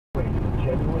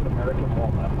American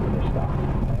walnut for their stock.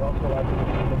 They also like to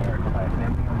be in America by a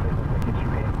family-owned business that gives you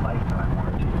a lifetime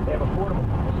warranty. They have affordable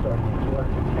models starting at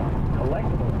 $200,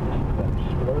 collectible editions that are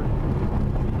spurred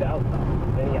 $1,000,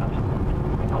 many options.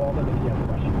 And call them if you have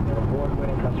questions. Their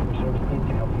award-winning customer service team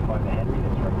can help you find the Henry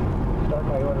that's right. Start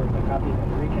by ordering a copy of the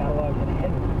free catalog at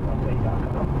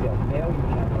henryusa.com. They'll mail you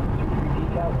the catalog to free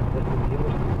details and listed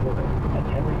dealers to order at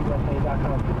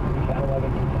henryusa.com for the free catalog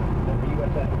and details.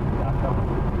 henryusa.com.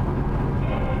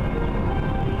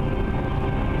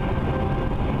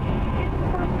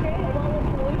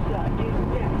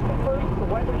 First, the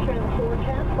Weather Channel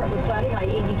forecast, partly cloudy, high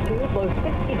 82, low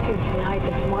 62 tonight,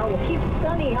 and tomorrow we'll keep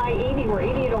sunny, high 80. We're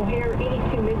 80 at O'Hare,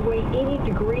 82 Midway, 80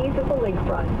 degrees at the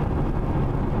lakefront.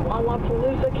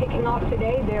 Lollapalooza kicking off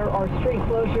today. There are street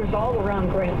closures all around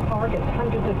Grant Park as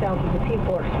hundreds of thousands of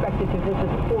people are expected to visit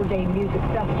the four-day music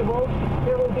festival.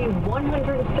 There will be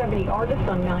 170 artists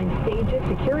on 9 stages.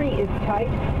 Security is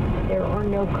tight. There are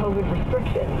no COVID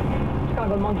restrictions.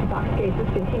 Chicago monkeypox cases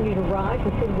continue to rise,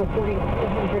 with cities reporting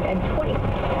 420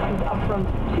 cases, up from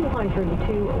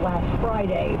 202 last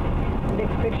Friday. The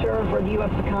next picture for the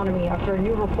U.S. economy after a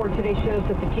new report today shows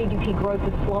that the GDP growth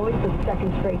is slowing for the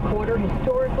second straight quarter.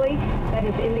 Historically, that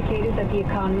has indicated that the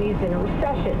economy is in a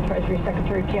recession. Treasury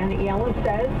Secretary Janet Yellen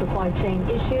says supply chain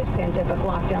issues, pandemic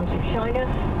lockdowns in China,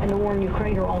 and the war in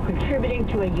Ukraine are all contributing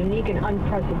to a unique and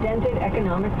unprecedented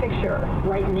economic picture.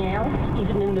 Right now,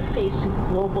 even in the face of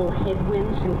global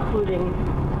headwinds, including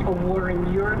a war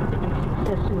in Europe and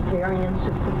successive variants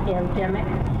of the pandemic,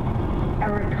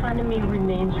 our economy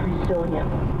remains resilient.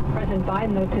 President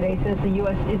Biden, though, today says the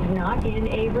U.S. is not in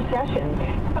a recession.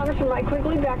 Congressman Mike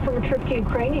Quigley, back from a trip to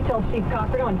Ukraine, he tells Steve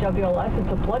Cochran on WLS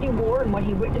it's a bloody war, and what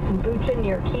he witnessed in Bucha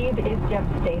near Kyiv is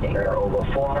devastating. There are over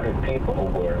 400 people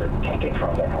who were taken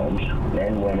from their homes,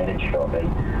 men, women, and children,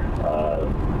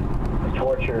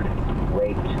 tortured,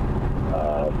 raped,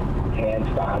 hands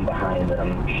bound behind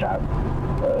them, shot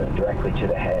directly to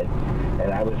the head.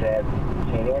 And I was at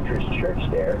St. Andrew's Church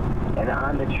there, and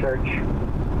on the church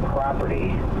property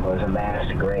was a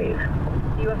mass grave.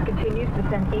 The U.S. continues to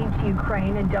send aid to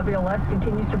Ukraine, and WLS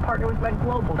continues to partner with Med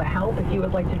Global to help. If you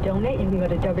would like to donate, you can go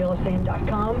to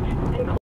WLSAM.com and